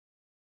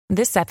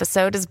This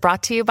episode is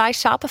brought to you by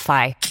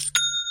Shopify.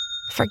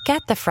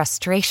 Forget the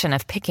frustration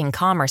of picking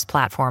commerce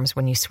platforms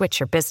when you switch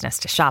your business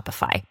to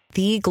Shopify,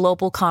 the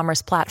global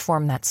commerce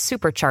platform that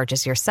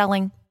supercharges your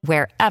selling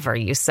wherever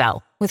you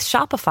sell. With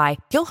Shopify,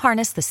 you'll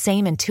harness the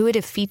same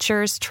intuitive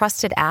features,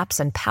 trusted apps,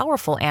 and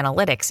powerful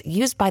analytics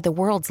used by the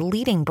world's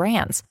leading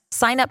brands.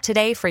 Sign up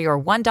today for your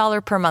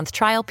 $1 per month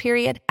trial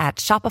period at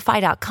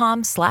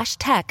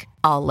shopify.com/tech,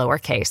 all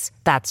lowercase.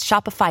 That's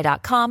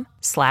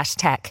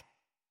shopify.com/tech.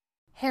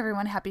 Hey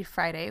everyone, happy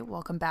Friday.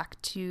 Welcome back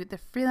to the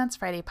Freelance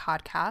Friday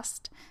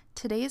podcast.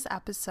 Today's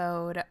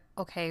episode,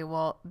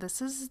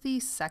 this is the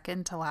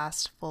second to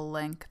last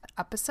full-length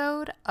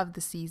episode of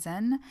the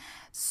season,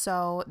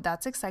 so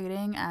that's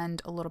exciting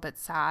and a little bit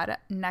sad.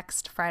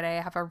 Next Friday,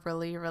 I have a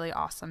really, really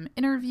awesome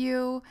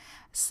interview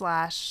 /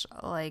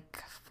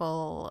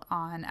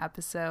 full-on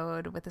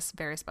episode with this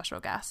very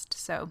special guest,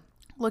 so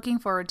looking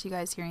forward to you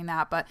guys hearing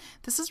that. But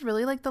this is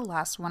really like the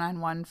last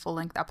one-on-one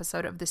full-length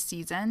episode of the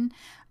season.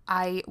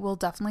 I will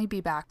definitely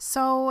be back.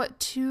 So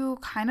to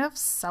kind of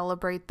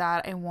celebrate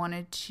that, I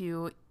wanted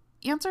to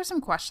answer some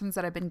questions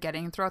that I've been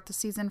getting throughout the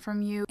season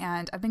from you.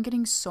 And I've been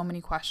getting so many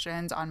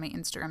questions on my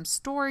Instagram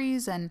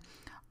stories and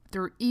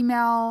through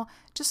email,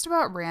 just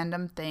about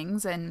random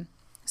things. And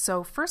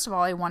so first of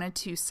all, I wanted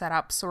to set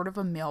up sort of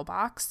a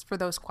mailbox for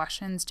those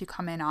questions to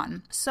come in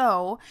on.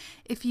 So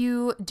if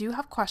you do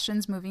have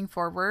questions moving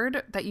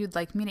forward that you'd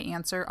like me to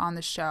answer on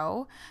the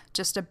show,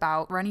 just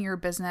about running your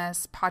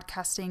business,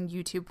 podcasting,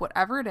 YouTube,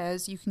 whatever it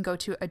is, you can go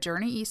to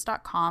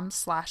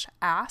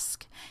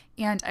ajourneyeast.com/ask,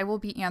 and I will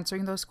be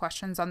answering those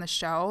questions on the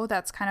show.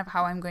 That's kind of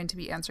how I'm going to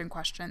be answering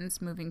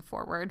questions moving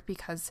forward,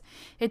 because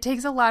it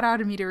takes a lot out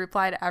of me to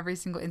reply to every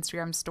single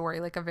Instagram story,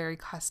 like a very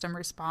custom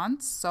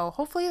response. So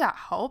hopefully that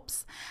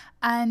helps.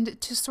 And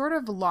to sort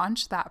of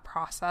launch that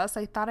process,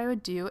 I thought I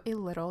would do a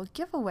little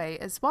giveaway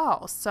as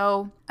well.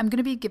 So I'm going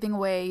to be giving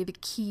away the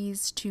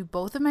keys to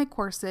both of my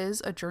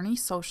courses, A Journey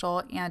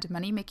Social and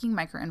Money Making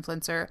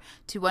Micro-Influencer,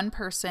 to one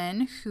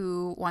person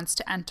who wants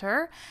to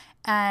enter.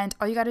 And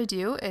all you got to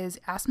do is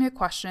ask me a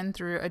question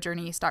through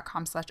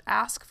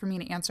ajourneyeast.com/ask for me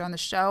to answer on the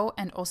show,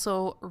 and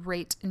also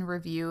rate and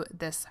review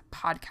this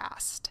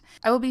podcast.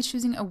 I will be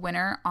choosing a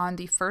winner on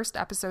the first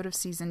episode of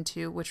season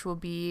 2, which will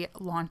be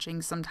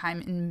launching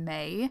sometime in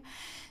May.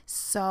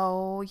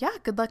 So yeah,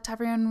 good luck to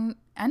everyone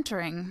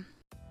entering.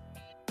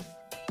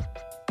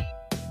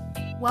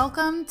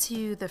 Welcome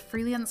to the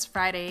Freelance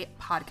Friday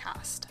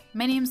podcast.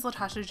 My name is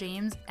Latasha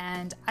James,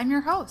 and I'm your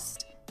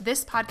host.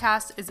 This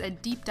podcast is a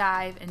deep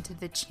dive into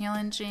the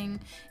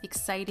challenging,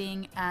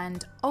 exciting,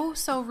 and oh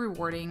so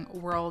rewarding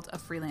world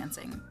of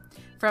freelancing.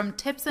 From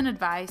tips and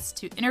advice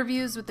to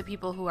interviews with the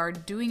people who are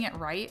doing it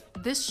right,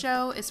 this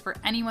show is for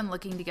anyone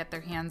looking to get their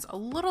hands a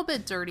little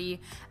bit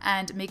dirty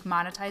and make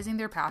monetizing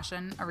their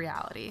passion a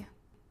reality.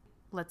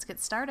 Let's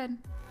get started.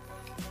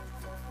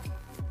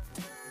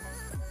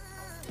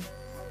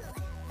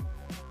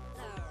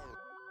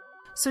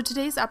 So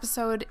today's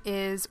episode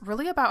is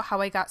really about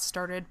how I got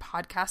started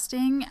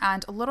podcasting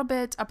and a little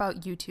bit about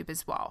YouTube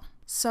as well.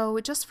 So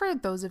just for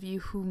those of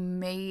you who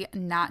may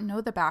not know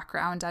the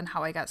background on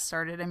how I got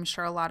started, I'm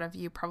sure a lot of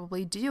you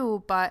probably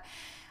do, but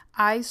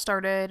I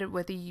started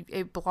with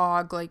a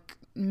blog like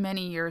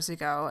many years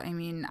ago.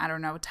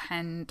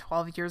 10,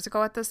 12 years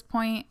ago at this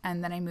point.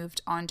 And then I moved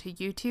on to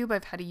YouTube.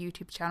 I've had a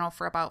YouTube channel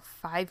for about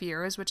 5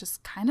 years, which is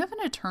kind of an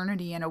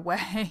eternity in a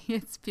way.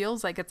 It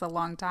feels like it's a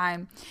long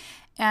time.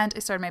 And I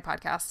started my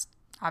podcast,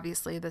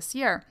 obviously, this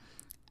year.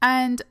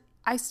 And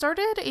I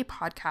started a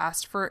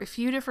podcast for a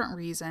few different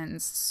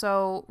reasons.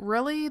 So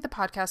really, the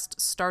podcast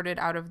started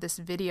out of this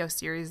video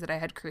series that I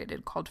had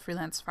created called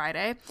Freelance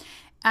Friday.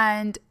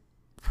 And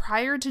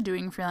prior to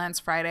doing Freelance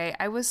Friday,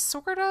 I was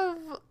sort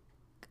of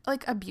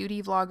like a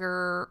beauty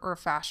vlogger or a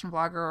fashion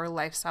vlogger or a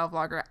lifestyle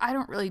vlogger. I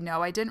don't really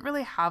know. I didn't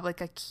really have like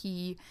a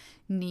key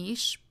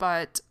niche,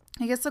 but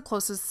I guess the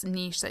closest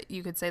niche that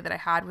you could say that I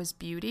had was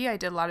beauty. I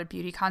did a lot of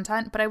beauty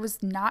content, but I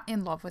was not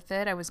in love with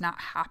it. I was not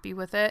happy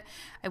with it.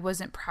 I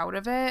wasn't proud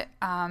of it.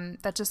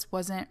 That just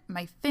wasn't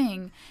my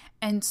thing.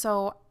 And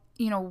so,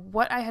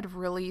 what I had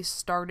really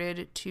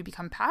started to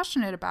become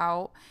passionate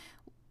about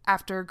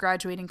after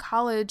graduating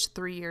college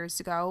 3 years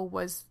ago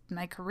was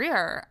my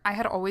career. I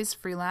had always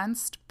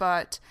freelanced,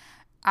 but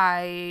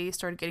I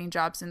started getting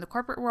jobs in the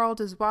corporate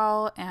world as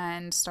well,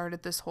 and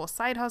started this whole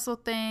side hustle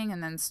thing,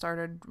 and then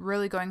started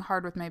really going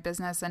hard with my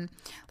business. And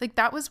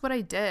that was what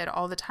I did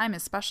all the time,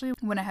 especially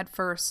when I had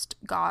first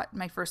got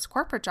my first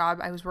corporate job.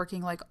 I was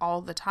working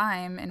all the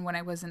time, and when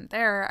I wasn't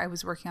there, I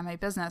was working on my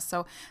business.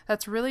 So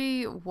that's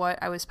really what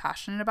I was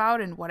passionate about,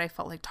 and what I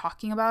felt like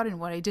talking about, and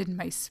what I did in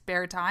my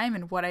spare time,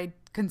 and what I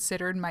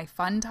considered my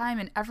fun time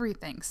and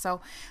everything.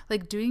 So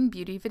doing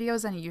beauty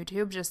videos on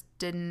YouTube just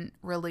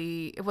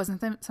it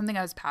wasn't something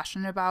I was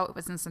passionate about. It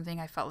wasn't something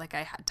I felt like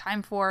I had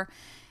time for,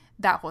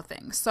 that whole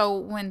thing. So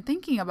when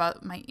thinking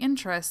about my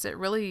interests, it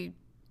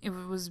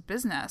was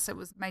business. It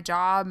was my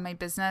job, my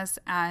business,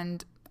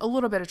 and a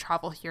little bit of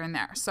travel here and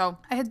there. So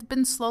I had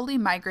been slowly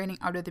migrating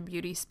out of the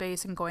beauty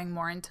space and going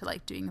more into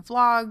like doing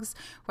vlogs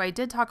where I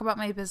did talk about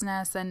my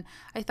business. And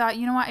I thought,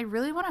 you know what, I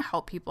really want to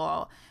help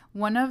people.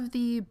 One of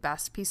the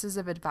best pieces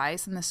of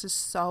advice, and this is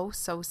so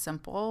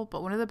simple,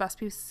 but one of the best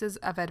pieces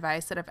of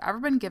advice that I've ever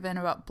been given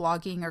about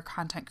blogging or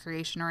content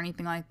creation or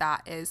anything like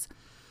that is,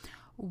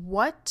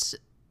 what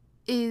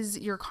is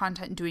your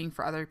content doing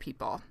for other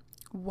people?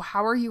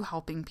 How are you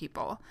helping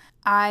people?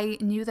 I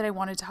knew that I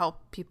wanted to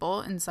help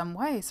people in some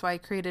way, so I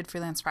created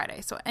Freelance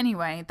Friday. So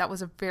anyway, that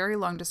was a very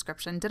long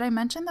description. Did I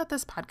mention that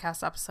this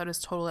podcast episode is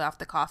totally off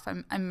the cuff?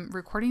 I'm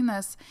recording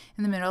this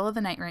in the middle of the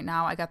night right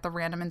now. I got the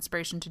random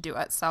inspiration to do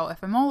it. So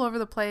if I'm all over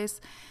the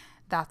place,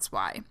 that's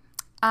why.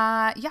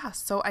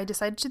 So I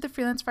decided to do the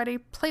Freelance Friday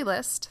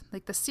playlist,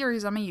 like the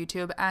series on my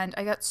YouTube, and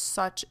I got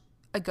such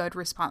a good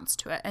response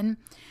to it. And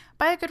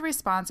by a good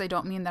response, I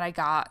don't mean that I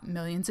got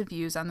millions of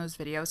views on those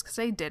videos, because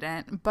I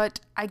didn't, but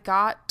I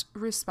got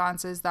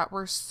responses that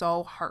were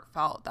so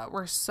heartfelt, that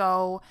were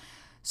so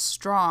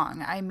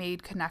strong. I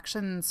made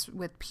connections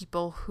with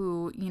people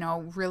who, you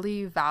know,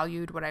 really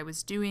valued what I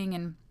was doing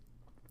and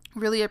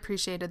really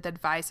appreciated the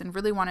advice and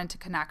really wanted to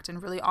connect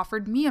and really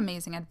offered me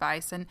amazing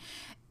advice. And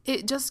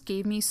it just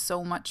gave me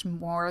so much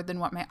more than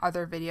what my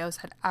other videos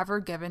had ever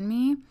given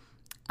me.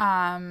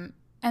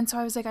 And so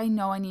I was like, I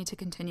know I need to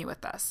continue with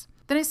this.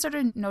 Then I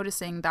started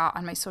noticing that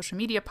on my social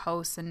media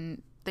posts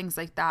and things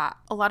like that,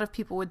 a lot of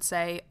people would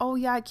say, oh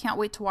yeah, I can't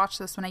wait to watch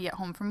this when I get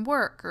home from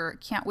work, or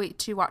can't wait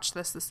to watch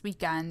this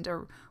weekend,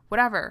 or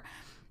whatever.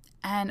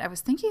 And I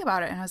was thinking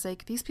about it, and I was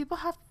like, these people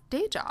have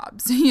day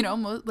jobs, you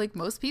know, like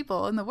most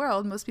people in the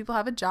world, most people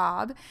have a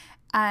job.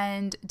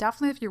 And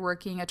definitely if you're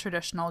working a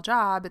traditional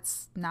job,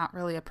 it's not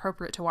really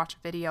appropriate to watch a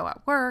video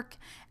at work,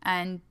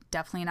 and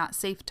definitely not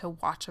safe to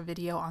watch a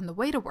video on the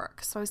way to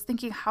work. So I was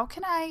thinking, how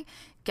can I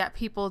get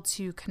people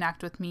to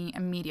connect with me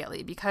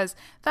immediately? Because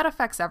that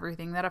affects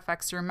everything. That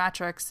affects your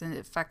metrics, and it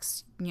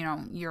affects, you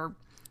know,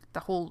 the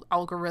whole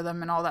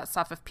algorithm and all that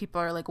stuff. If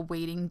people are like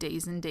waiting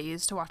days and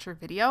days to watch your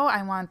video,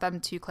 I want them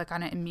to click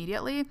on it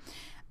immediately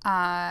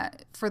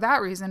for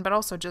that reason, but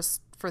also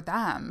just for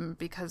them,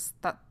 because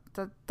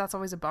that's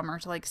always a bummer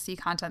to like see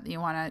content that you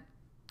want to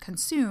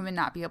consume and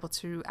not be able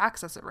to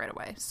access it right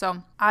away.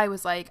 So I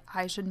was like,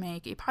 I should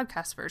make a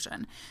podcast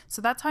version.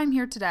 So that's how I'm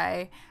here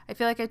today. I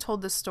feel like I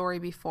told this story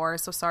before,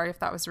 so sorry if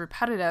that was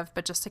repetitive,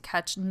 but just to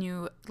catch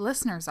new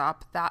listeners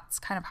up, that's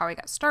kind of how I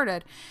got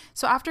started.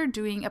 So after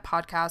doing a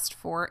podcast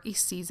for a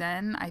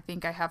season, I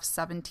think I have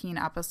 17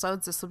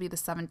 episodes. This will be the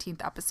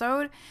 17th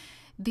episode.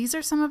 These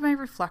are some of my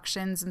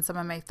reflections and some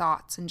of my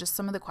thoughts and just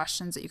some of the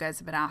questions that you guys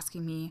have been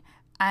asking me.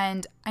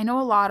 And I know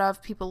a lot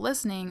of people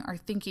listening are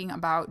thinking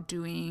about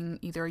doing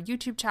either a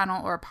YouTube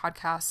channel or a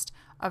podcast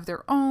of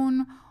their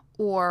own,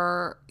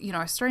 or, you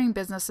know, starting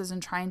businesses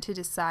and trying to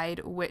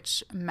decide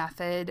which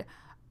method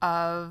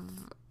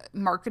of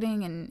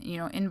marketing and, you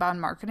know,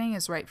 inbound marketing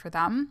is right for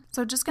them.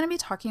 So just going to be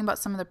talking about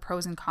some of the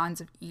pros and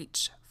cons of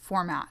each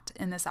format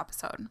in this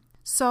episode.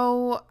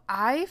 So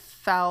I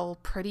fell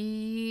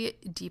pretty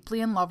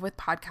deeply in love with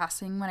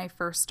podcasting when I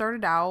first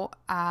started out.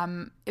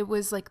 It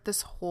was like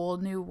this whole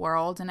new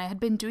world, and I had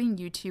been doing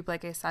YouTube,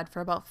 like I said, for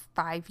about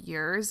 5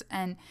 years.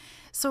 And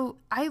so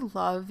I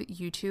love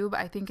YouTube.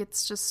 I think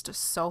it's just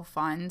so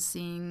fun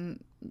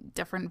seeing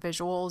different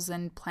visuals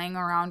and playing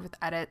around with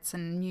edits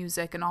and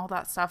music and all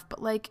that stuff.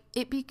 But like,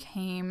 it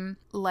became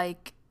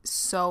like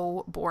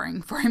so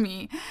boring for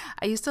me.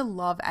 I used to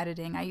love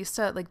editing.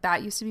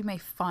 That used to be my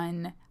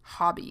fun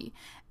hobby.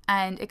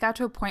 And it got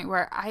to a point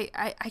where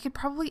I could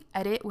probably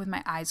edit with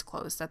my eyes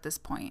closed at this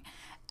point.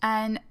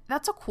 And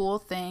that's a cool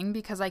thing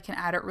because I can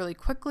edit really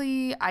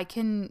quickly. I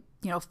can,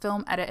 you know,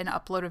 film, edit, and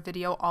upload a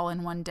video all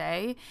in one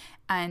day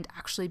and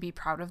actually be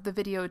proud of the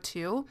video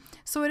too.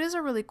 So it is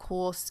a really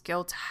cool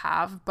skill to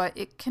have, but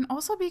it can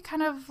also be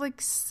kind of like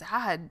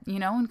sad, you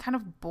know, and kind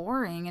of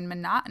boring and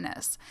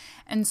monotonous.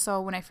 And so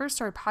when I first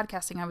started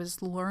podcasting, I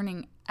was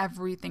learning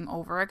everything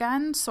over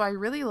again. So I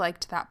really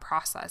liked that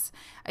process.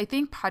 I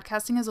think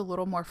podcasting is a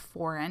little more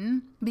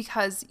foreign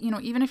because, you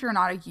know, even if you're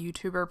not a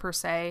YouTuber per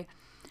se,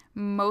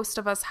 most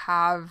of us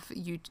have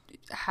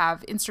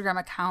Instagram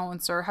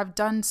accounts or have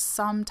done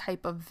some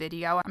type of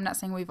video. I'm not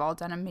saying we've all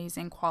done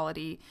amazing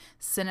quality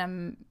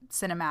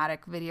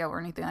cinematic video or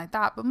anything like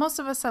that, but most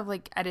of us have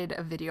like edited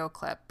a video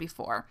clip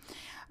before.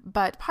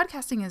 But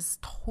podcasting is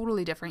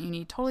totally different. You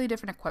need totally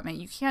different equipment.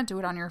 You can't do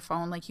it on your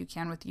phone like you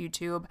can with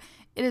YouTube.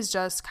 It is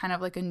just kind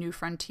of like a new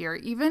frontier.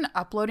 Even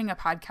uploading a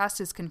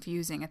podcast is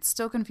confusing. It's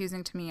still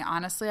confusing to me.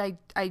 Honestly,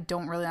 I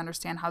don't really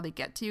understand how they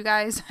get to you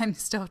guys. I'm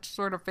still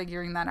sort of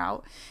figuring that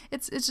out.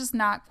 It's just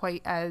not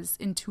quite as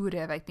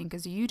intuitive, I think,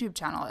 as a YouTube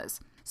channel is.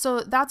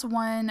 So that's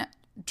one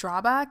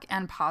drawback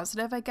and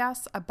positive, I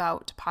guess,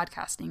 about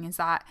podcasting is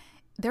that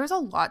there's a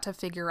lot to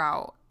figure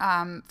out.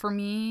 For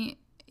me,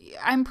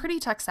 I'm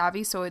pretty tech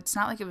savvy, so it's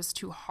not like it was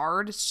too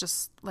hard. It's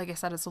just, like I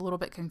said, it's a little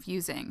bit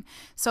confusing.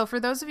 So for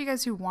those of you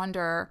guys who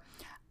wonder,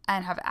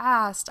 and have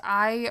asked,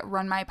 I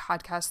run my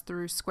podcast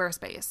through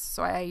Squarespace.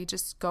 So I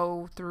just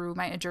go through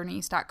my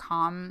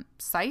ajourneys.com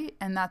site,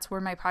 and that's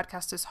where my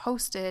podcast is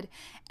hosted.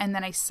 And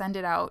then I send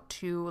it out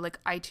to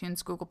like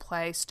iTunes, Google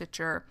Play,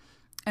 Stitcher,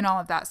 and all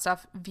of that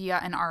stuff via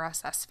an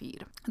RSS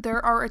feed.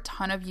 There are a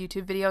ton of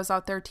YouTube videos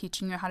out there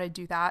teaching you how to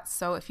do that.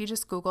 So if you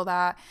just Google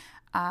that,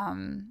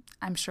 I'm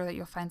sure that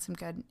you'll find some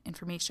good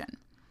information.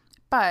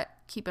 But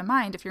keep in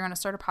mind, if you're going to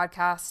start a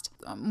podcast,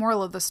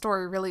 moral of the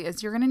story really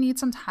is you're going to need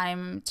some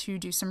time to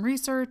do some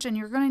research, and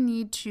you're going to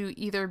need to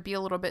either be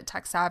a little bit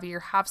tech savvy or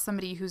have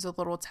somebody who's a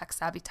little tech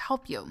savvy to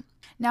help you.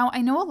 Now,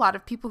 I know a lot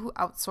of people who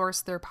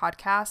outsource their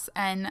podcasts,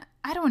 and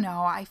I don't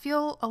know, I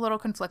feel a little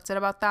conflicted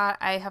about that.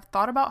 I have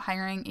thought about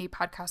hiring a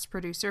podcast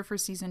producer for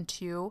season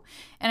 2,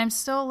 and I'm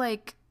still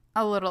like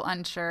a little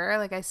unsure.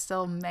 Like I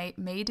still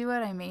may do it,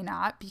 I may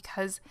not,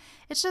 because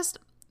it's just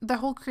the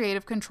whole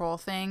creative control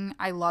thing.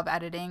 I love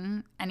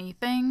editing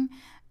anything,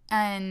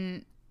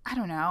 and I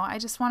don't know, I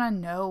just want to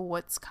know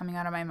what's coming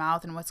out of my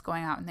mouth and what's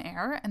going out in the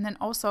air. And then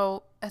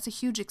also, it's a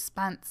huge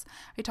expense.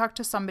 I talked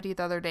to somebody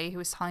the other day who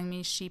was telling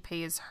me she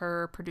pays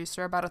her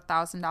producer about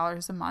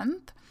 $1,000 a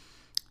month,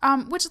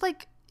 which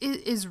like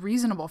is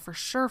reasonable for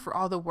sure for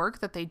all the work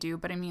that they do.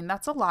 But I mean,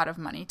 that's a lot of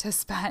money to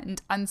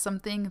spend on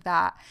something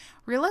that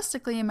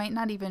realistically might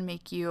not even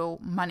make you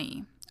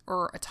money,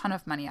 or a ton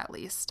of money at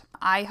least.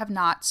 I have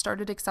not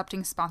started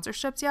accepting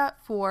sponsorships yet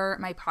for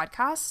my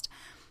podcast.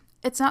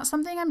 It's not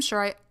something I'm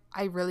sure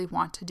I really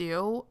want to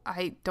do.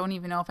 I don't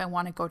even know if I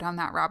want to go down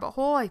that rabbit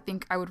hole. I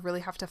think I would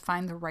really have to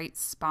find the right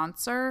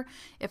sponsor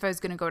if I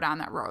was going to go down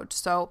that road.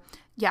 So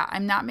yeah,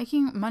 I'm not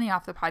making money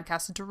off the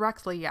podcast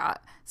directly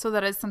yet. So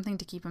that is something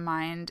to keep in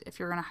mind. If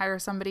you're going to hire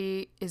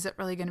somebody, is it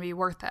really going to be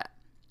worth it?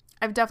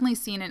 I've definitely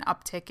seen an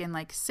uptick in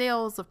like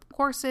sales of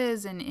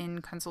courses and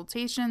in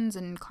consultations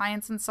and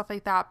clients and stuff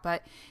like that,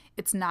 but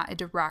it's not a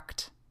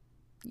direct,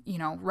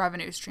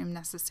 revenue stream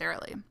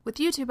necessarily. With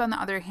YouTube, on the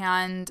other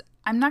hand,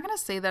 I'm not going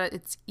to say that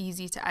it's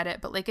easy to edit,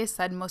 but like I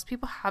said, most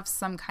people have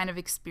some kind of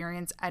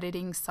experience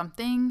editing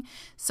something.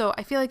 So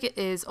I feel like it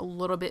is a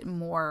little bit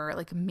more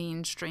like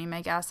mainstream,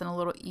 I guess, and a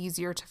little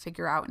easier to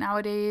figure out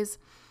nowadays.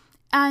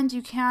 And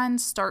you can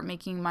start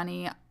making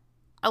money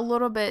a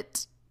little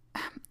bit,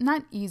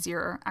 not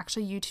easier.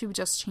 Actually, YouTube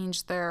just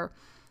changed their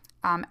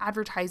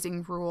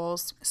advertising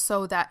rules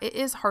so that it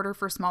is harder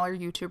for smaller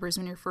YouTubers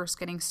when you're first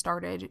getting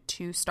started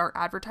to start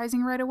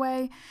advertising right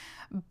away,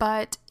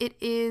 but it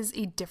is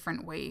a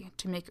different way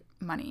to make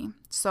money.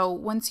 So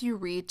once you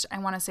reach, I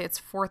want to say it's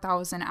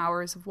 4,000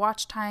 hours of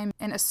watch time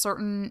and a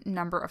certain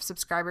number of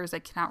subscribers, I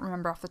cannot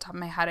remember off the top of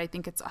my head, I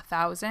think it's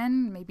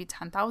 1,000, maybe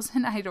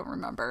 10,000, I don't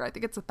remember, I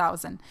think it's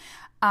 1,000.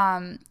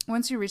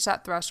 Once you reach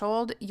that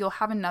threshold, you'll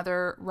have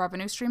another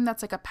revenue stream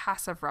that's like a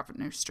passive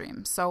revenue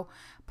stream. So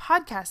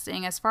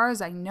podcasting, as far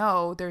as I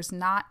know, there's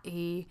not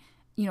a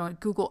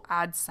Google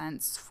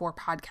AdSense for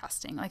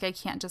podcasting. Like I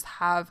can't just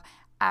have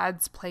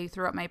ads play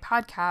throughout my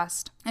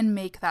podcast and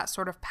make that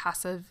sort of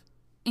passive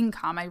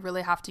income. I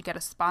really have to get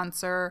a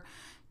sponsor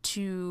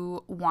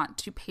to want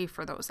to pay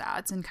for those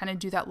ads and kind of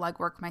do that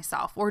legwork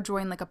myself, or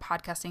join like a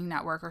podcasting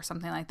network or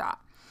something like that.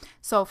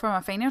 So from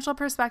a financial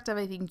perspective,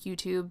 I think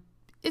YouTube,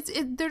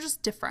 they're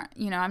just different.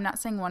 I'm not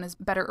saying one is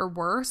better or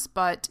worse,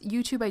 but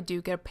YouTube I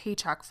do get a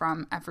paycheck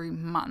from every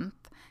month.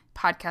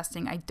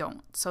 Podcasting, I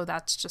don't. So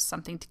that's just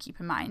something to keep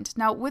in mind.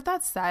 Now, with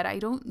that said, I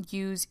don't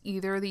use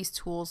either of these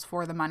tools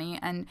for the money.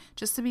 And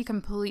just to be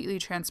completely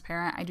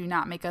transparent, I do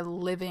not make a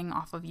living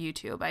off of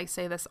YouTube. I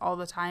say this all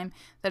the time.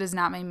 That is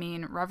not my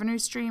main revenue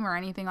stream or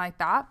anything like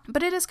that.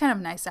 But it is kind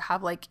of nice to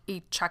have like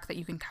a check that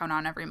you can count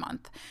on every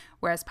month.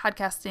 Whereas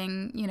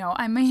podcasting,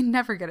 I may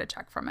never get a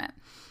check from it.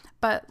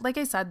 But like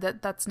I said,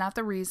 that's not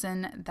the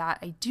reason that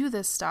I do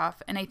this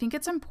stuff. And I think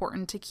it's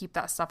important to keep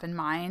that stuff in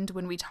mind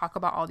when we talk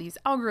about all these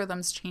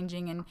algorithms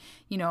changing and,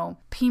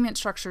 payment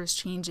structures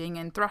changing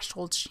and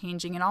thresholds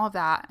changing and all of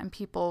that. And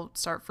people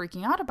start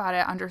freaking out about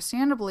it.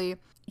 Understandably,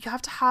 you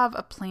have to have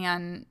a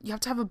plan. You have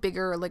to have a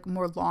bigger, like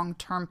more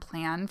long-term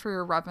plan for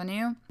your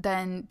revenue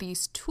than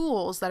these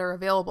tools that are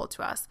available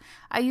to us.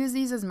 I use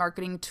these as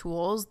marketing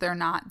tools. They're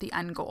not the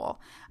end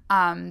goal.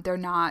 They're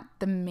not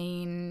the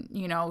main,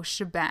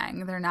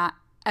 shebang. They're not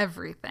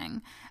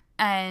everything.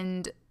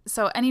 And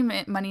so any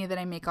money that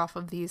I make off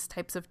of these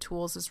types of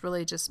tools is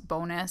really just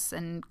bonus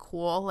and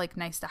cool, like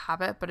nice to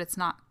have it, but it's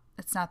not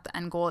the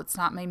end goal. It's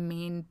not my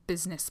main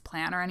business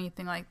plan or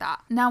anything like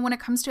that. Now, when it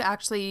comes to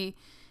actually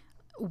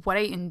what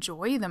I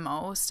enjoy the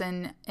most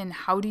and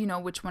how do you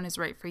know which one is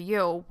right for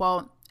you?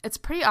 Well, it's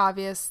pretty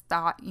obvious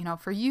that,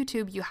 for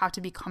YouTube, you have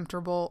to be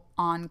comfortable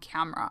on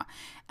camera.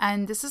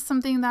 And this is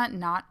something that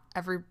not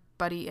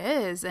everybody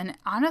is. And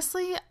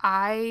honestly,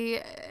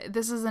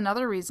 this is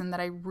another reason that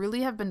I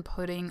really have been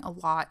putting a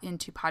lot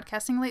into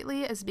podcasting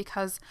lately, is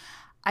because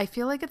I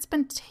feel like it's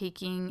been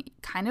taking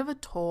kind of a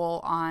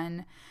toll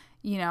on,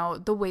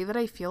 the way that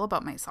I feel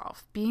about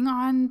myself. Being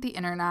on the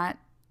internet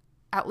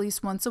at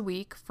least once a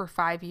week for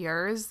 5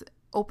 years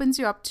opens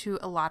you up to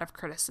a lot of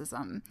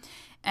criticism.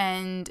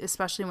 And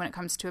especially when it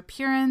comes to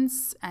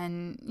appearance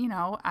and,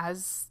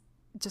 as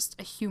just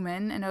a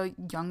human and a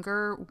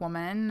younger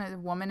woman, a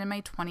woman in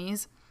my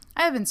 20s,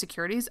 I have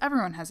insecurities.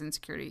 Everyone has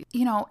insecurities.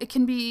 You know, it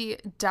can be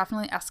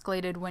definitely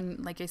escalated when,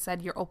 like I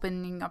said, you're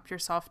opening up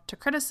yourself to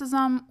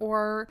criticism,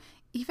 or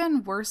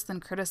even worse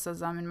than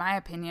criticism, in my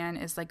opinion,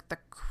 is like the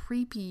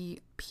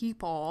creepy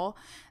people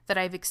that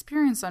I've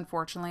experienced,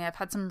 unfortunately. I've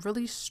had some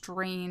really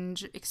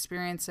strange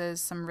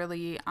experiences, some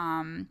really,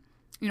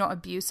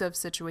 abusive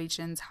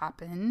situations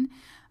happen.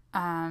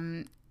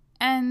 And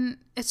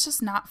it's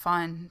just not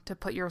fun to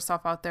put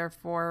yourself out there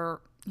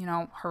for,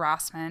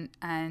 harassment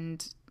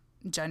and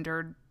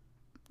gendered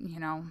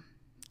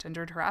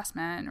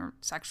harassment or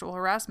sexual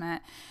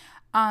harassment.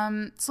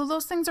 So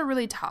those things are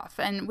really tough.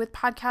 And with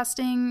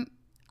podcasting,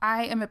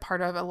 I am a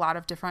part of a lot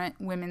of different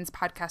women's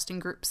podcasting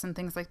groups and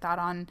things like that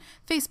on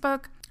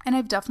Facebook. And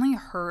I've definitely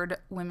heard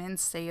women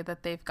say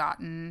that they've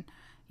gotten,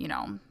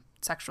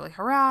 sexually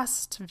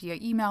harassed via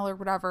email or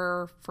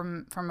whatever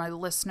from a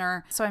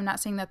listener. So I'm not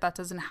saying that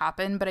doesn't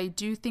happen, but I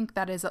do think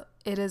that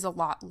it is a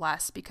lot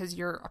less because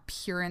your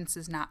appearance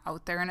is not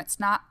out there, and it's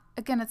not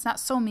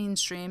so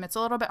mainstream. It's a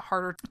little bit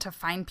harder to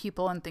find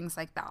people and things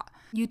like that.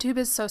 YouTube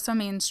is so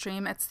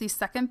mainstream. It's the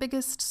second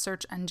biggest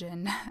search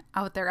engine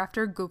out there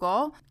after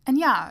Google.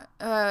 And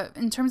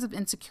in terms of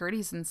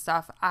insecurities and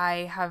stuff,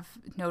 I have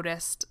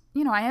noticed,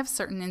 I have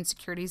certain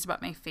insecurities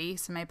about my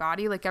face and my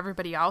body like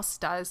everybody else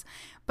does.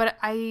 But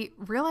I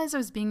realized I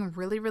was being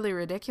really, really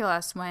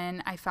ridiculous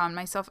when I found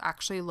myself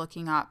actually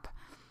looking up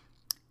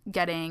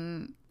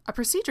getting a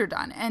procedure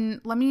done.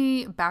 And let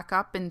me back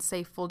up and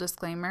say, full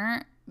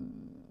disclaimer,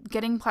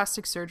 getting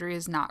plastic surgery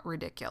is not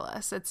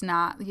ridiculous. It's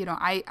not,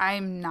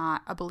 I'm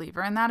not a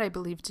believer in that. I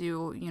believe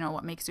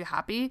what makes you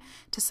happy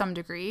to some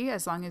degree,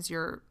 as long as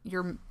you're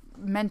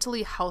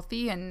mentally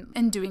healthy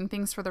and doing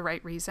things for the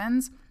right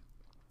reasons.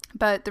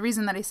 But the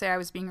reason that I say I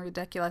was being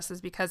ridiculous is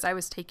because I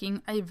was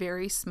taking a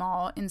very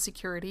small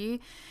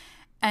insecurity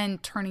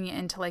and turning it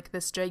into like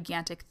this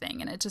gigantic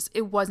thing. And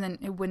it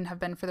wouldn't have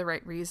been for the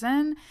right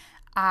reason.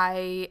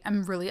 I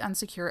am really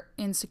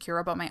insecure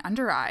about my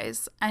under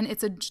eyes, and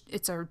it's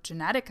a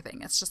genetic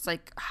thing. It's just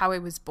like how I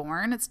was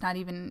born. It's not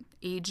even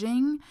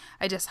aging.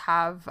 I just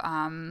have,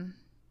 not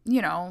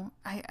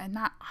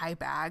eye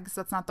bags.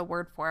 That's not the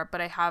word for it,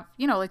 but I have,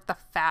 like the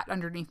fat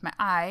underneath my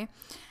eye.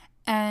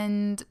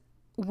 And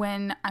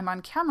when I'm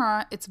on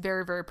camera, it's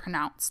very, very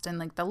pronounced, and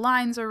like the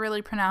lines are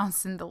really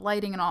pronounced, and the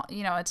lighting and all,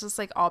 it's just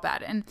like all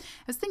bad. And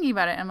I was thinking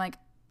about it, and I'm like,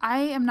 I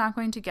am not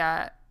going to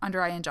get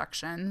under eye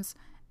injections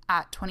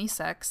at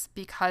 26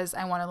 because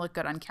I want to look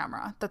good on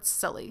camera. That's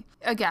silly.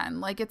 Again,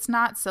 like, it's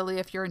not silly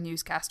if you're a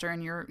newscaster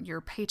and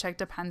your paycheck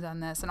depends on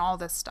this and all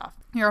this stuff.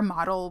 You're a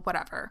model,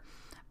 whatever.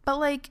 But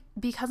like,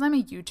 because I'm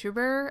a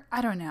YouTuber,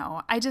 I don't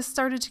know. I just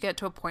started to get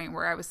to a point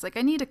where I was like,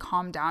 I need to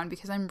calm down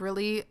because I'm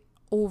really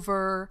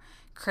over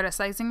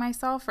criticizing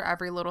myself for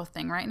every little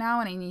thing right now,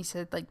 and I need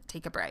to like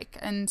take a break.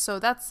 And so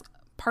that's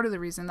part of the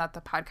reason that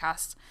the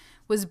podcast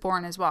was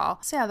born as well.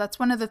 So yeah, that's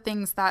one of the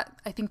things that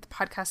I think the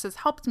podcast has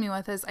helped me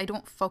with, is I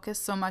don't focus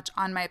so much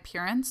on my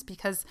appearance,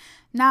 because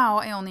now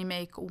I only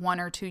make 1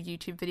 or 2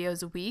 YouTube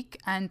videos a week,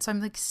 and so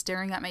I'm like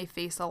staring at my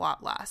face a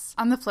lot less.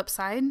 On the flip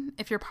side,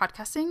 if you're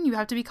podcasting, you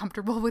have to be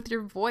comfortable with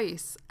your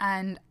voice,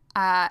 and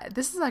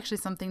this is actually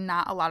something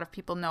not a lot of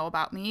people know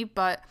about me,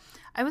 but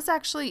I was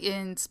actually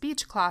in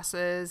speech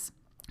classes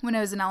when I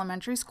was in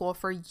elementary school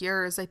for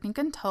years, I think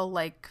until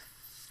like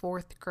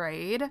 4th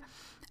grade.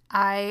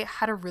 I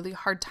had a really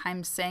hard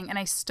time saying, and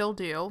I still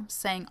do,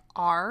 saying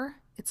R.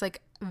 It's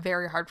like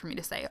very hard for me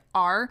to say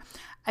R.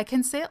 I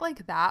can say it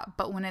like that,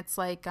 but when it's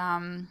like,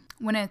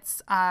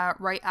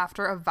 right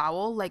after a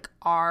vowel, like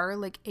R,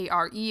 like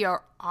A-R-E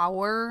or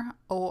our,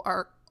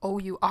 O-R,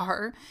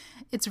 O-U-R,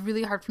 it's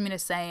really hard for me to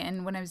say.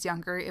 And when I was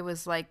younger, it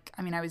was like,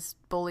 I was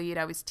bullied,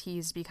 I was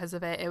teased because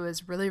of it. It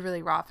was really,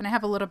 really rough. And I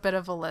have a little bit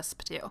of a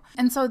lisp too.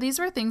 And so these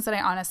were things that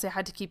I honestly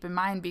had to keep in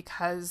mind,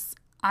 because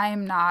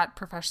I'm not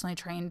professionally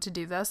trained to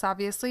do this,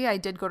 obviously. I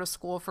did go to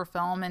school for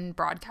film and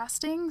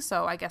broadcasting,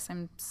 so I guess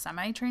I'm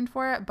semi-trained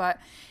for it. But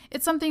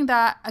it's something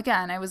that,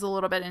 again, I was a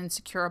little bit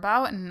insecure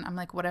about. And I'm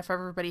like, what if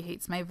everybody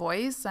hates my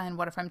voice? And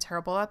what if I'm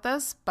terrible at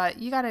this? But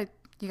you gotta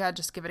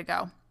just give it a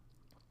go.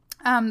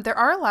 There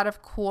are a lot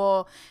of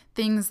cool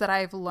things that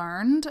I've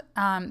learned.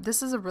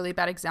 This is a really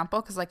bad example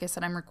because, like I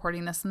said, I'm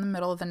recording this in the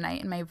middle of the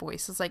night and my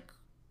voice is like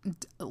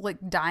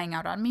dying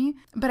out on me.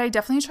 But I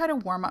definitely try to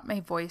warm up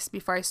my voice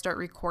before I start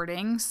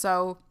recording.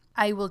 So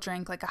I will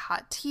drink like a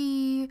hot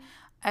tea.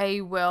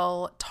 I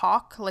will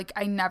talk. Like,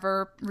 I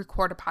never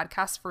record a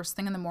podcast first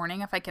thing in the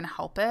morning if I can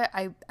help it.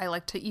 I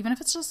like to, even if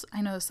it's just,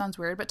 I know this sounds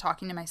weird, but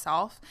talking to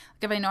myself.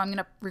 Like, if I know I'm going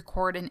to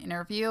record an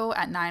interview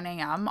at 9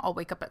 a.m., I'll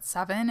wake up at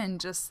 7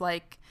 and just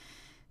like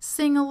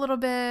sing a little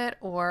bit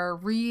or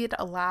read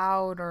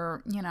aloud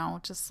or,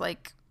 just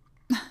like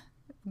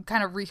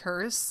kind of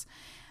rehearse.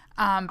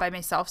 by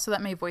myself so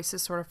that my voice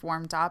is sort of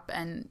warmed up.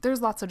 And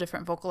there's lots of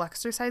different vocal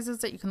exercises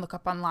that you can look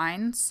up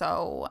online.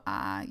 So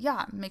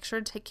yeah, make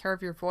sure to take care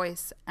of your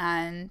voice.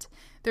 And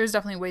there's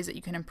definitely ways that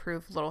you can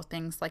improve little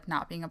things like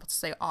not being able to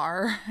say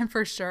R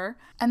for sure.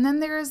 And then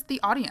there's the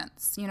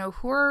audience. You know,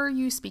 who are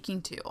you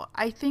speaking to?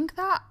 I think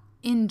that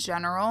in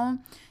general,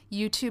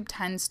 YouTube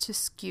tends to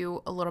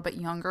skew a little bit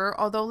younger,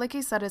 although like I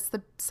said, it's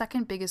the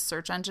second biggest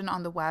search engine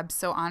on the web.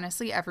 So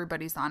honestly,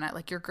 everybody's on it.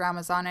 Like your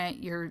grandma's on it,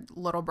 your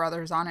little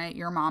brother's on it,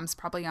 your mom's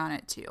probably on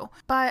it too.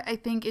 But I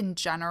think in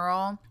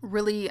general,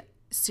 really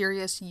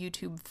serious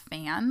YouTube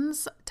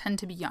fans tend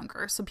to be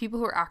younger. So people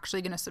who are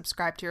actually going to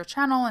subscribe to your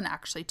channel and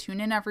actually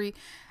tune in every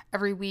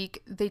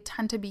week, they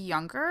tend to be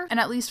younger. And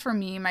at least for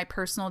me, my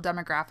personal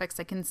demographics,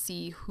 I can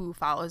see who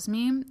follows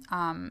me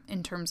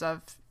in terms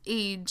of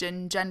age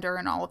and gender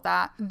and all of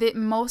that.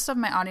 Most of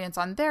my audience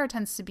on there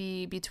tends to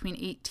be between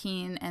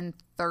 18 and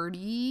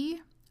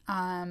 30.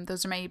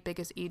 Those are my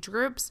biggest age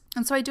groups.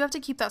 And so I do have to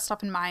keep that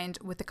stuff in mind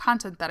with the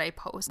content that I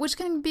post, which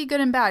can be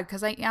good and bad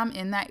because I am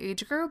in that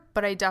age group,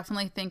 but I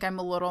definitely think I'm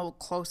a little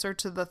closer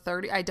to the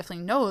 30. I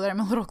definitely know that I'm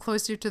a little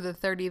closer to the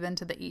 30 than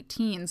to the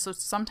 18. So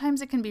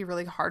sometimes it can be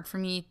really hard for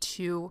me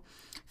to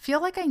feel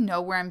like I know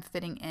where I'm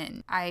fitting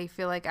in. I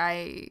feel like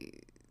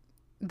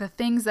the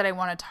things that I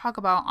want to talk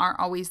about aren't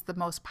always the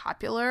most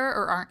popular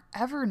or aren't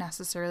ever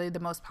necessarily the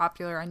most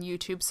popular on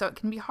YouTube. So it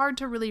can be hard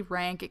to really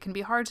rank. It can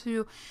be hard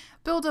to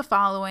build a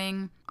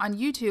following on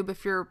YouTube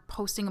if you're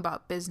posting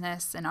about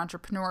business and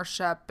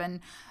entrepreneurship and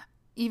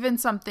even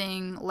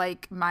something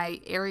like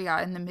my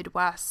area in the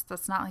Midwest.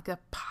 That's not like a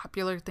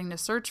popular thing to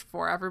search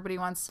for. Everybody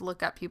wants to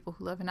look at people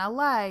who live in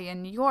LA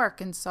and New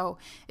York. And so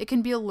it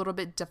can be a little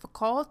bit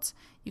difficult.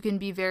 You can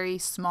be very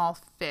small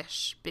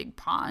fish, big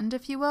pond,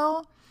 if you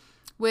will.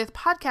 With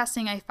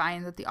podcasting, I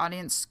find that the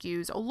audience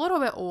skews a little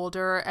bit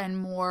older and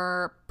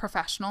more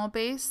professional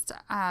based.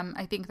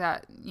 I think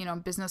that, you know,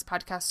 business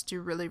podcasts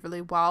do really,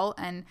 really well.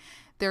 And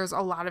there's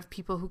a lot of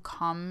people who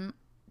come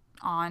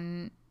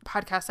on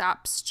podcast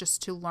apps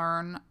just to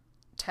learn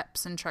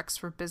tips and tricks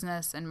for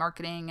business and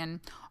marketing and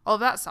all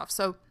of that stuff.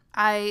 So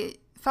I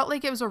felt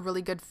like it was a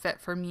really good fit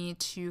for me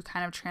to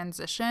kind of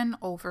transition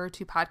over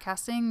to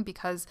podcasting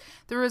because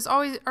there was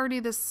already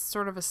this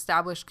sort of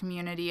established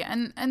community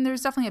and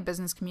there's definitely a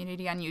business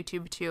community on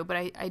YouTube too, but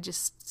I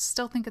just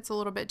still think it's a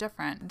little bit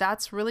different.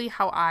 That's really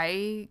how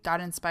I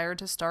got inspired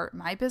to start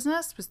my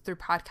business, was through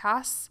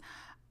podcasts.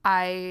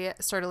 I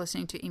started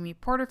listening to Amy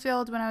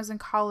Porterfield when I was in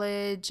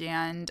college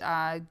and,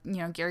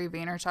 Gary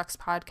Vaynerchuk's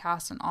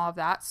podcast and all of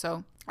that.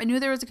 So I knew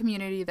there was a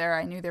community there.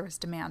 I knew there was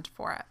demand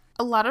for it.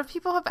 A lot of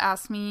people have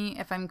asked me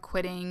if I'm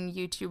quitting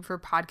YouTube for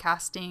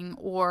podcasting,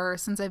 or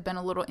since I've been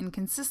a little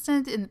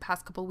inconsistent in the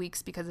past couple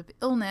weeks because of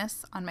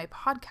illness on my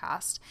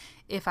podcast,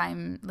 if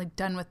I'm like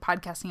done with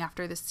podcasting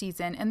after this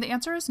season. And the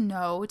answer is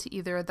no to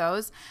either of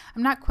those.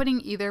 I'm not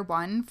quitting either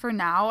one for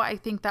now. I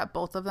think that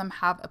both of them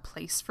have a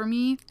place for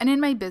me. And in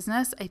my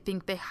business, I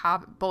think they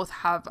both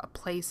have a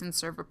place and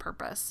serve a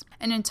purpose.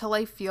 And until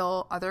I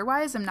feel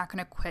otherwise, I'm not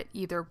going to quit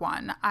either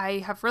one. I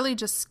have really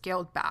just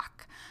scaled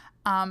back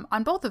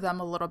on both of them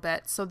a little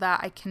bit so that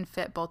I can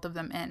fit both of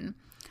them in.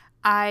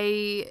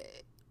 I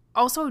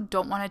also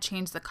don't want to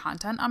change the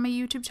content on my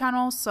YouTube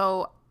channel.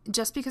 So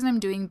just because I'm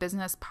doing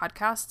business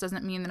podcasts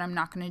doesn't mean that I'm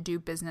not going to do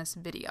business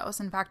videos.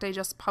 In fact, I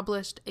just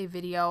published a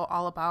video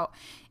all about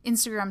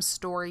Instagram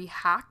story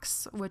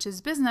hacks, which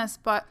is business,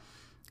 but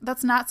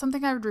that's not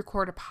something I would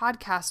record a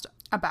podcast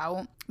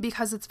about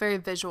because it's very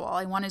visual.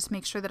 I wanted to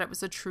make sure that it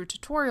was a true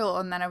tutorial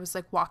and that I was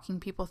like walking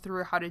people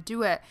through how to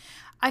do it.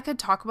 I could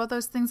talk about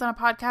those things on a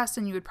podcast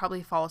and you would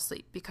probably fall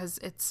asleep because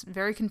it's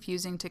very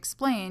confusing to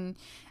explain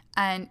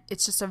and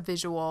it's just a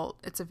visual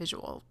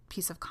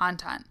piece of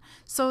content.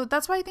 So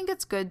that's why I think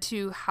it's good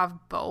to have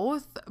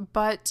both,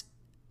 but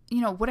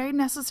would I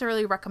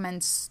necessarily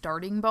recommend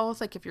starting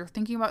both? Like if you're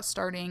thinking about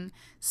starting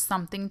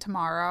something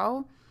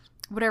tomorrow,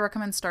 would I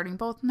recommend starting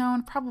both?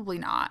 No, probably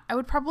not. I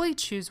would probably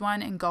choose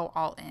one and go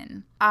all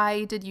in.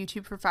 I did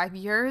YouTube for 5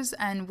 years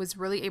and was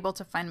really able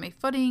to find my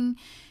footing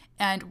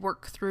and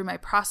work through my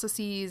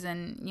processes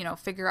and,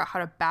 figure out how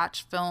to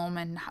batch film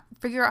and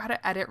figure out how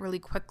to edit really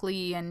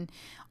quickly and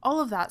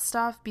all of that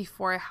stuff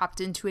before I hopped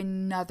into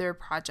another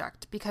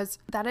project, because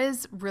that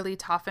is really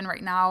tough. And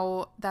right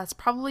now, that's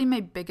probably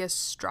my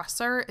biggest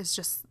stressor, is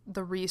just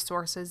the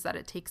resources that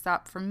it takes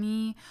up from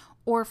me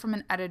or from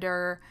an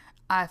editor.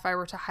 If I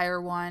were to hire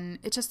one,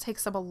 it just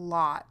takes up a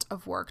lot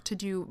of work to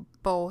do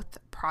both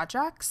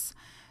projects.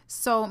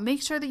 So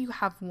make sure that you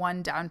have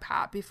one down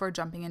pat before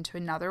jumping into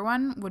another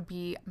one would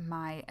be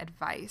my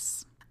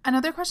advice.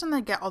 Another question that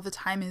I get all the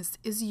time is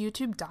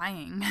YouTube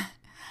dying?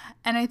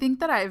 And I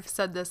think that I've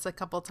said this a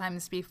couple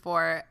times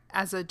before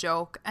as a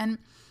joke. And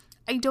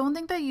I don't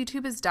think that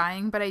YouTube is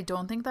dying, but I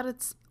don't think that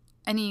it's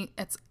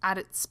it's at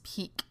its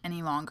peak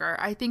any longer.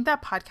 I think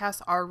that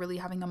podcasts are really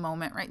having a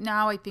moment right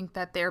now. I think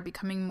that they're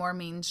becoming more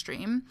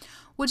mainstream,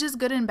 which is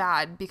good and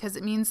bad because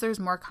it means there's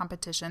more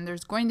competition.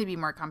 There's going to be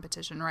more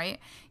competition, right?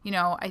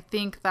 I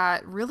think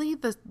that really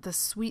the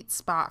sweet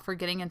spot for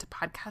getting into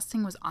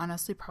podcasting was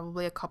honestly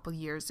probably a couple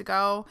years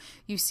ago.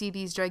 You see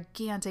these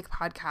gigantic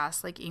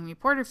podcasts like Amy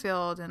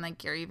Porterfield and like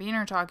Gary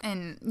Vaynerchuk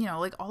and,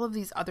 like all of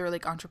these other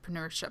like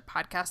entrepreneurship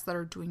podcasts that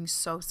are doing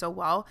so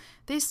well.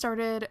 They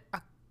started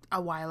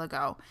a while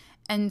ago.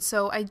 And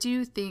so I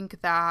do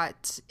think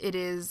that it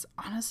is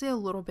honestly a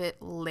little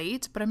bit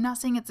late, but I'm not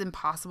saying it's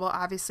impossible.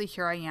 Obviously,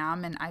 here I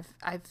am, and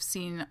I've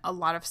seen a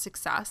lot of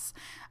success.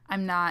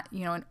 I'm not,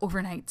 an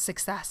overnight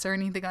success or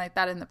anything like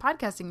that in the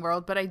podcasting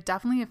world, but I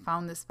definitely have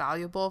found this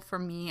valuable for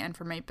me and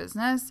for my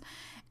business.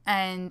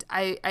 And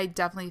I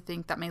definitely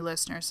think that my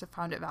listeners have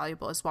found it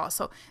valuable as well.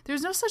 So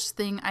there's no such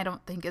thing, I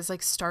don't think, as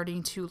like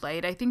starting too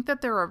late. I think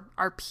that there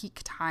are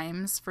peak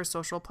times for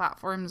social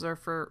platforms or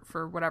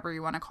for whatever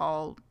you want to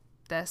call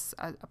this,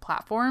 a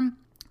platform,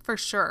 for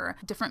sure.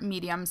 Different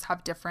mediums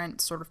have different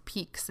sort of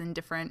peaks and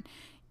different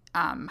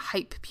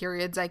hype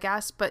periods, I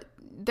guess. But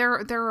there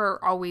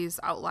are always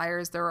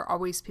outliers. There are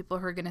always people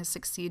who are going to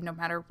succeed no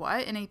matter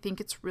what. And I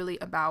think it's really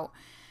about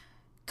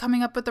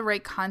coming up with the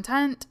right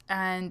content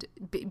and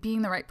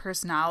being the right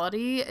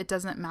personality. It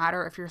doesn't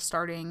matter if you're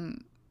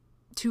starting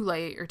too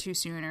late or too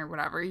soon or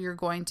whatever. You're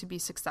going to be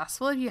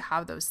successful if you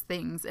have those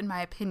things, in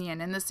my opinion.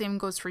 And the same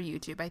goes for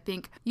YouTube. I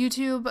think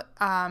YouTube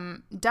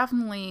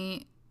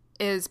definitely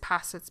is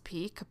past its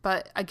peak,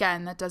 but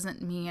again, that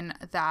doesn't mean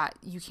that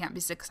you can't be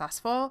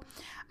successful.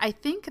 I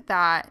think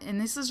that, and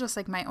this is just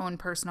like my own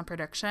personal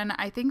prediction,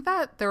 I think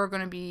that there are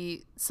going to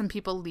be some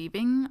people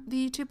leaving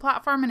the YouTube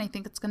platform, and I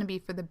think it's going to be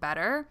for the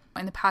better.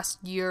 In the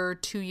past year,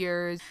 2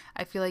 years,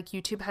 I feel like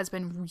YouTube has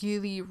been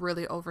really,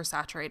 really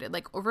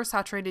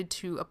oversaturated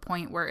to a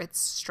point where it's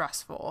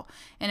stressful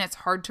and it's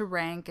hard to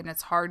rank and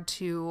it's hard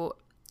to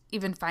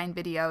even find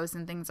videos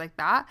and things like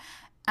that.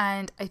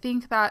 And I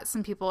think that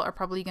some people are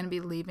probably going to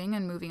be leaving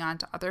and moving on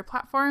to other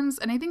platforms.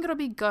 And I think it'll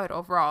be good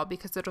overall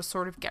because it'll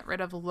sort of get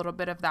rid of a little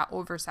bit of that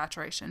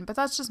oversaturation. But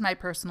that's just my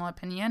personal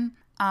opinion.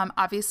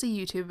 Obviously,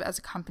 YouTube as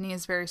a company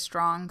is very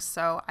strong.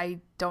 So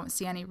I don't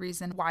see any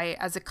reason why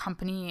as a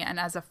company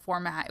and as a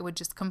format, it would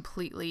just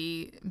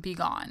completely be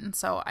gone.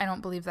 So I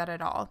don't believe that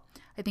at all.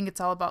 I think it's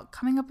all about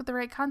coming up with the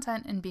right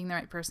content and being the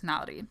right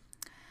personality.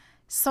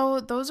 So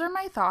those are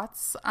my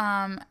thoughts.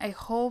 I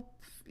hope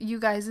you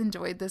guys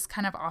enjoyed this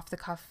kind of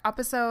off-the-cuff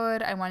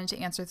episode. I wanted to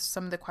answer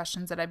some of the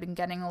questions that I've been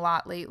getting a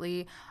lot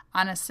lately.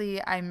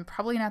 Honestly, I'm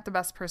probably not the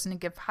best person to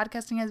give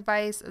podcasting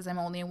advice as I'm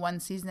only 1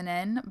 season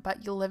in,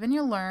 but you live and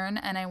you learn,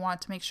 and I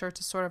want to make sure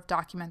to sort of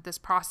document this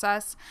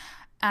process.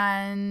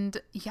 And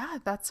yeah,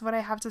 that's what I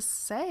have to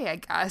say, I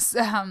guess.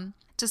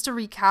 Just to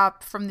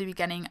recap from the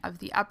beginning of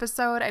the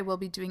episode, I will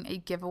be doing a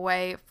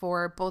giveaway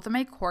for both of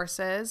my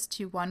courses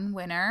to one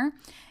winner.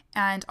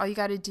 And all you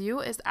got to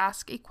do is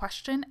ask a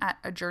question at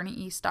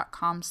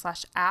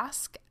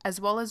ajourneyeast.com/ask,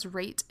 as well as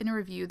rate and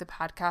review the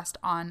podcast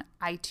on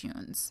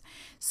iTunes.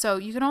 So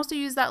you can also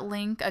use that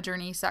link,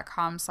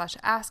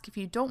 ajourneyeast.com/ask, if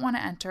you don't want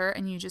to enter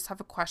and you just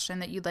have a question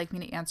that you'd like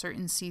me to answer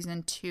in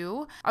season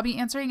 2. I'll be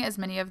answering as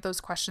many of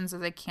those questions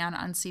as I can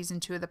on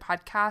season 2 of the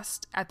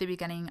podcast at the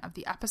beginning of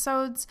the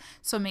episodes.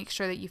 So make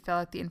sure that you fill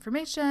out the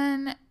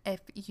information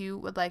if you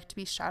would like to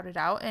be shouted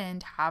out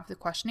and have the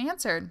question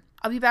answered.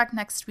 I'll be back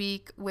next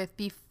week with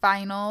the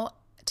final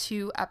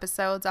 2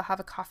 episodes. I'll have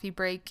a coffee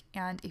break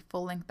and a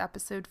full-length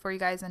episode for you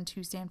guys on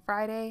Tuesday and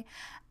Friday.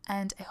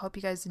 And I hope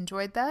you guys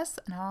enjoyed this,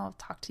 and I'll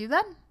talk to you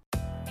then.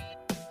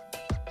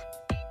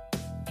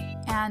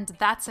 And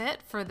that's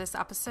it for this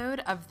episode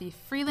of the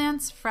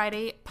Freelance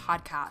Friday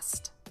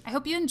podcast. I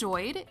hope you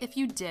enjoyed. If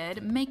you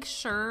did, make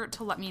sure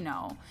to let me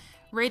know.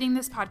 Rating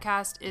this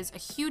podcast is a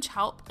huge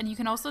help, and you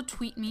can also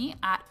tweet me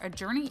at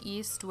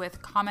ajourneyeast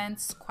with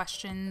comments,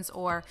 questions,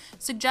 or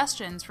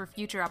suggestions for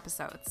future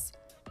episodes.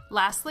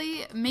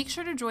 Lastly, make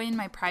sure to join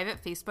my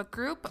private Facebook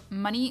group,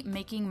 Money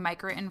Making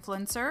Micro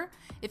Influencer,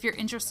 if you're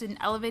interested in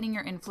elevating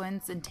your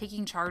influence and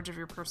taking charge of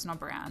your personal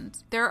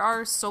brand. There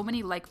are so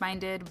many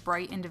like-minded,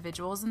 bright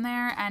individuals in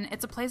there, and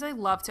it's a place I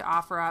love to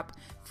offer up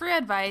free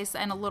advice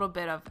and a little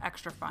bit of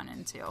extra fun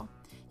into.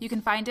 You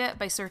can find it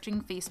by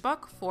searching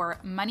Facebook for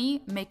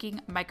Money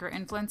Making Micro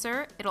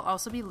Influencer. It'll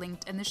also be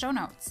linked in the show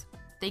notes.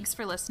 Thanks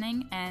for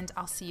listening, and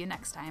I'll see you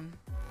next time.